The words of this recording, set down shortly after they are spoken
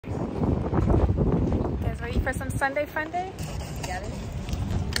Ready for some Sunday funday? You got it?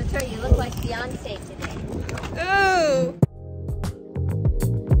 I'm sure you look like Beyonce today. Ooh!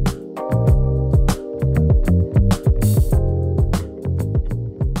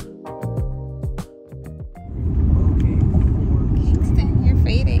 Kingston, you're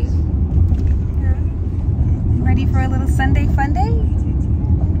fading. Yeah. Ready for a little Sunday funday?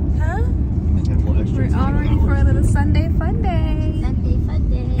 Huh? We're all ready for a little Sunday funday. Sunday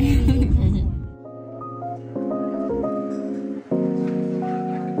funday.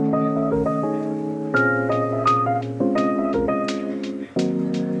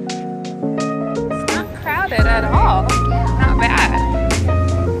 At all. Not bad.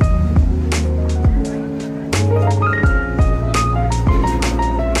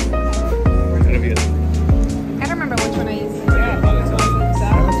 I don't remember which one I used to get.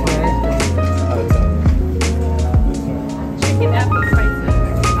 Chicken apple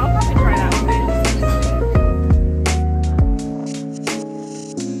spices. I'll probably try that one.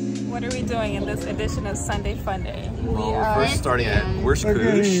 What are we doing in this edition of Sunday Funday? We're starting at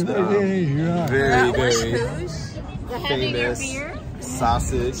Xoxo Toya, very famous beer.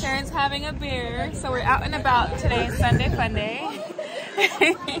 sausage. Sharon's having a beer, so we're out and about today, Sunday Funday.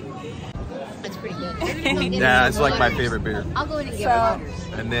 That's pretty good. Yeah, it's like my favorite beer. I'll go in and get water.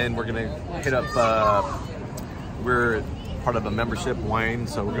 And then we're gonna hit up. We're part of a membership wine,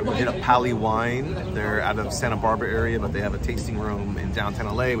 so we're gonna hit up Pally Wine. They're out of Santa Barbara area, but they have a tasting room in downtown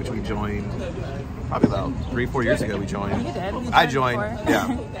LA, which we joined probably about 3-4 years ago. We joined. You did. I joined. Before.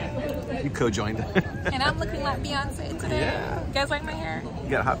 Yeah. You co-joined. And I'm looking like Beyonce today. Yeah. You guys like my hair? You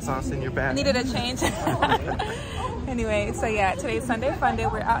got hot sauce in your bag. Needed a change. Anyway, so yeah, today's Sunday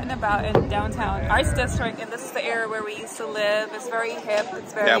Funday. We're out and about in downtown Arts District, and this is the area where we used to live. It's very hip.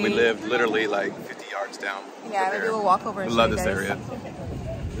 It's very... Yeah, we live literally like 50 yards down. Yeah, maybe we'll walk over and We show love you this guys. area.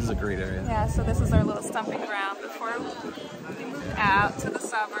 This is a great area. Yeah, so this is our little stumping ground before we move out to the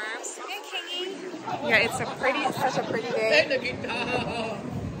suburbs. Hey, Kingy. Yeah, it's such a pretty day.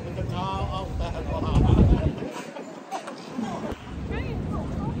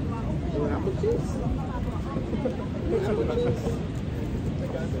 Apple juice.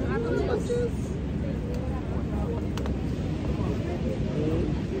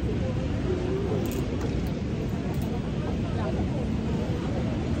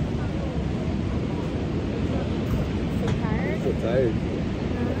 So tired.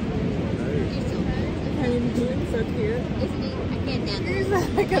 How you doing? So cute. I can't handle it.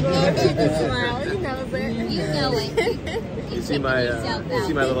 Like a little smile. He knows it. You know it. You see my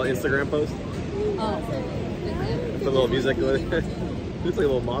little Instagram post? Oh. It's a little music. Looks like a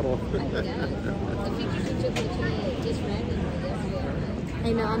little model.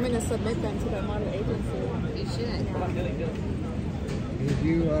 I know, I'm going to submit them to the model agency. You should. If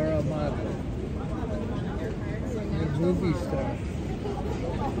you are a model, a movie star.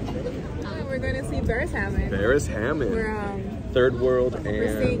 We're going to see BERES Hammond. BERES Hammond. We're Third World and...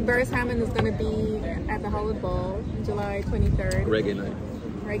 We're seeing BERES Hammond is going to be at the Hollywood Bowl July 23rd. Reggae night.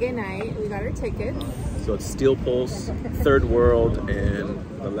 Reggae night. We got our tickets. So it's Steel Pulse, Third World, and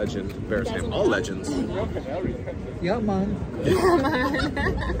the legend BERES Hammond. All legends. Yeah, man. Yeah,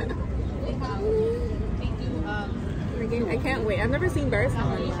 man. I can't wait. I've never seen BERES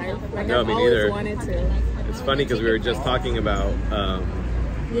Hammond live. Like, No, I've me always neither. wanted to. It's funny because we were just talking about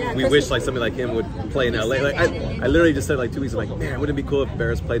Yeah, we wish like somebody like him would play in LA. Like I literally just said like 2 weeks ago, like, man, wouldn't it be cool if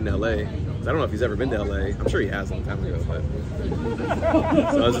BERES played in LA? I don't know if he's ever been to LA. I'm sure he has a long time ago, but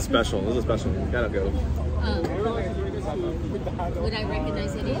so it was a special. It was a special. You gotta go. Would I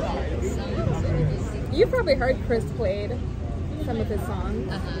recognize any of his songs? You probably heard Chris played some of his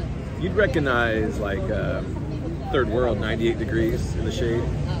songs. You'd recognize like Third World, 98 Degrees in the Shade.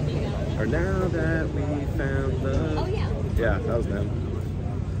 Oh, yeah. Or Now That We Found Love. Oh, yeah. Yeah, that was them.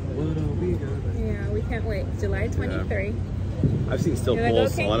 What are we gonna... Yeah, we can't wait. July 23. Yeah. I've seen Steel You wanna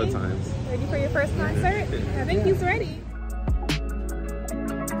Pulse go, a lot of Kingy? times. Ready for your first concert? I think he's ready.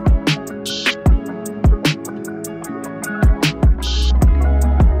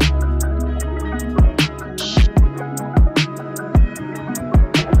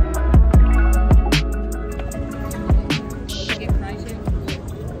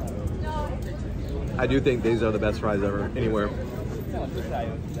 I do think these are the best fries ever, anywhere.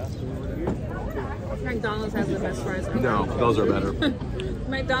 McDonald's has the best fries ever. No, those are better.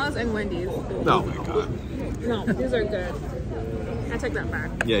 McDonald's and Wendy's. Oh my god. No, these are good. I take that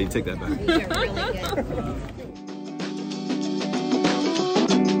back. Yeah, you take that back. These are really good.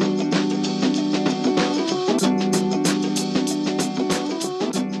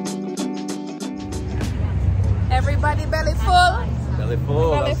 Everybody belly full? Belly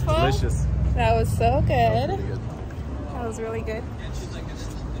full. Belly That's full? delicious. That was so good. That was really good.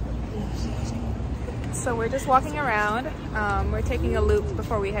 So we're just walking around. We're taking a loop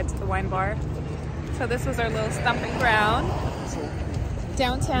before we head to the wine bar. So this was our little stomping ground.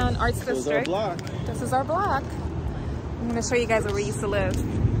 Downtown Arts District. This is our block. I'm gonna show you guys where we used to live.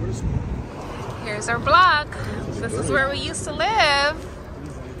 Here's our block. This is where we used to live.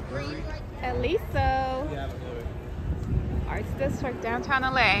 Eliso. Arts District, downtown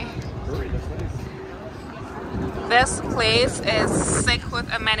LA. This place is sick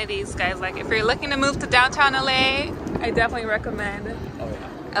with amenities, guys. Like if you're looking to move to downtown LA, I definitely recommend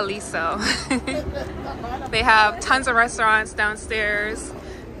Eliso. They have tons of restaurants downstairs.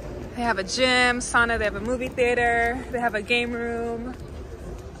 They have a gym, sauna, they have a movie theater, they have a game room.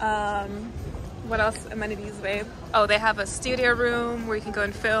 What else amenities, babe? Oh, they have a studio room where you can go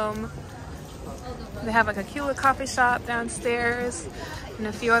and film. They have like a cute little coffee shop downstairs and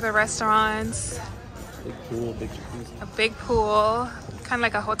a few other restaurants. Big pool, big jacuzzi. A big pool, kind of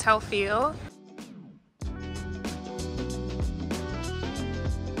like a hotel feel.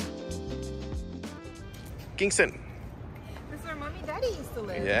 Kingston. This is where Mommy and Daddy used to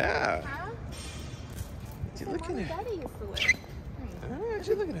live. Yeah. Huh? What you looking at? Daddy used to live. What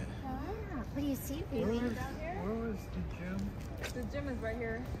you looking at? What do you see, baby? Where was the gym? The gym is right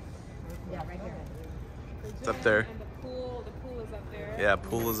here. Yeah, right here. It's up there. And the pool is up there. Yeah,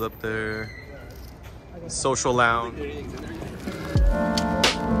 pool is up there. Social lounge.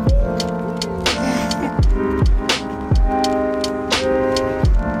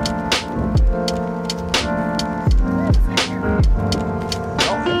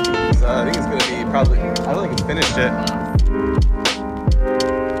 I think it's gonna be probably, I don't think it's finished yet.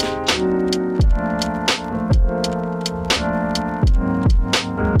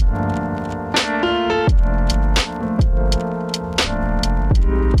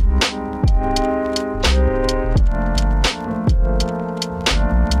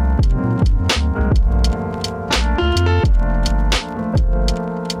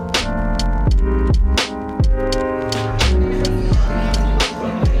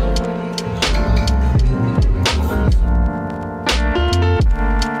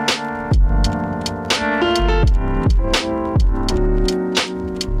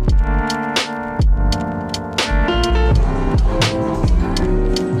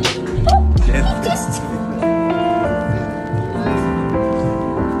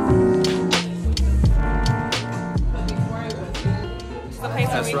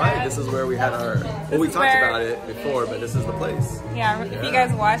 That's right. This is where we had our. Well, we talked about it before, but this is the place. Yeah, if you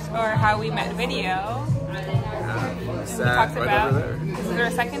guys watched or how we met video, We we sat talked right about over there. this is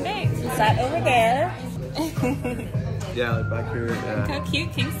our second date. We sat over there. Yeah, like back here. Look how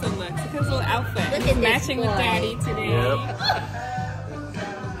cute Kingston looks. Look at his little outfit. Look at this Matching with boy. Daddy today.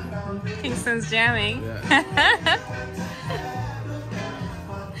 Yep. Kingston's jamming.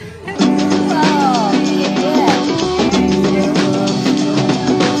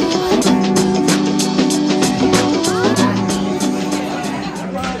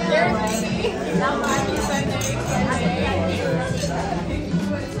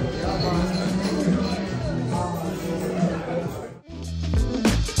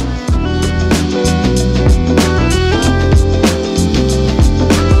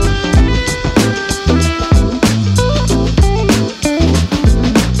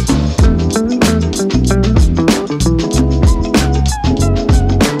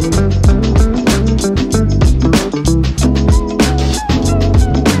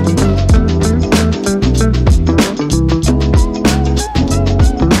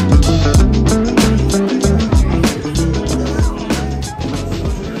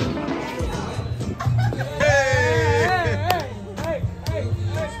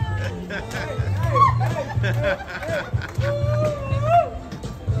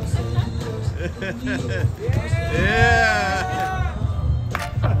 Yeah.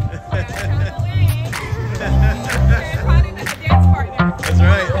 That's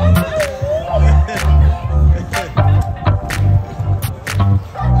right.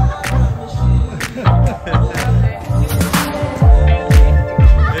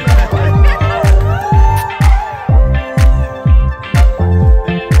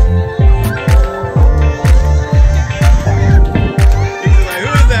 He's like,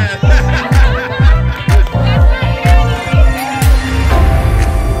 who is that?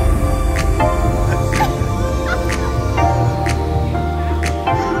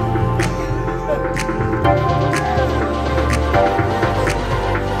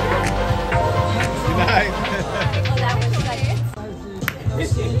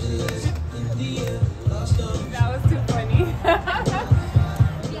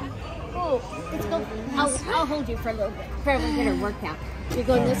 I'll hold you for a little bit. For a little workout. You're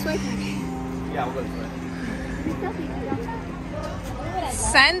going this way? Yeah, we'll go this way.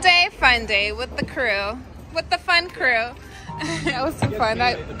 Sunday fun day with the crew, with the fun crew. It was too fun.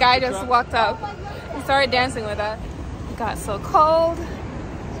 That guy just walked up. He started dancing with us. It got so cold.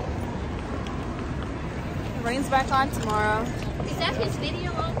 The rain's back on tomorrow. Is that his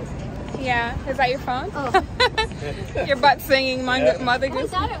video on? Yeah. Is that your phone? Oh. Your butt singing Mother I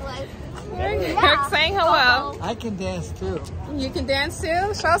Goose. thought it was. You're saying hello. I can dance too. You can dance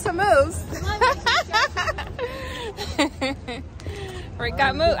too? Show some moves. We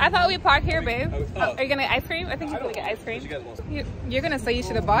got moved. I thought we parked here, babe. Are you gonna get ice cream? I think you're gonna get ice cream. You're gonna say you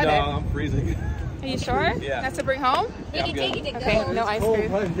should have bought it. I'm freezing. Are you sure? Yeah. That's to bring home? You can take it to go. Okay, no ice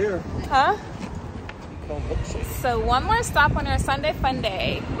cream. Right here. Huh? So one more stop on our Sunday fun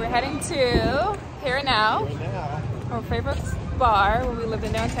day. We're heading to Here and Now, our favorite bar when we lived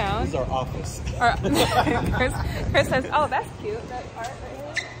in downtown. This is our office. Chris says, oh, that's cute. That art right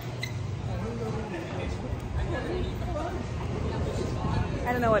here.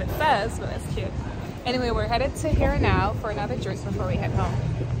 I don't know what it says, but it's cute. Anyway, we're headed to Here and Now for another drink before we head home.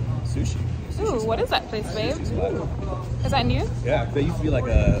 Sushi. Ooh, what is that place, babe? Is that new? Yeah, they used to be like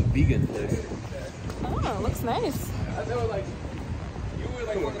a vegan place. Oh, it looks nice.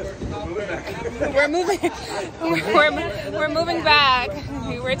 We're moving. We're moving back.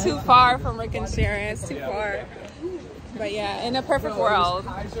 We're too far from Rick and Sharon. It's too far. But yeah, in a perfect world,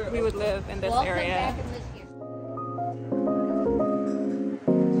 we would live in this area.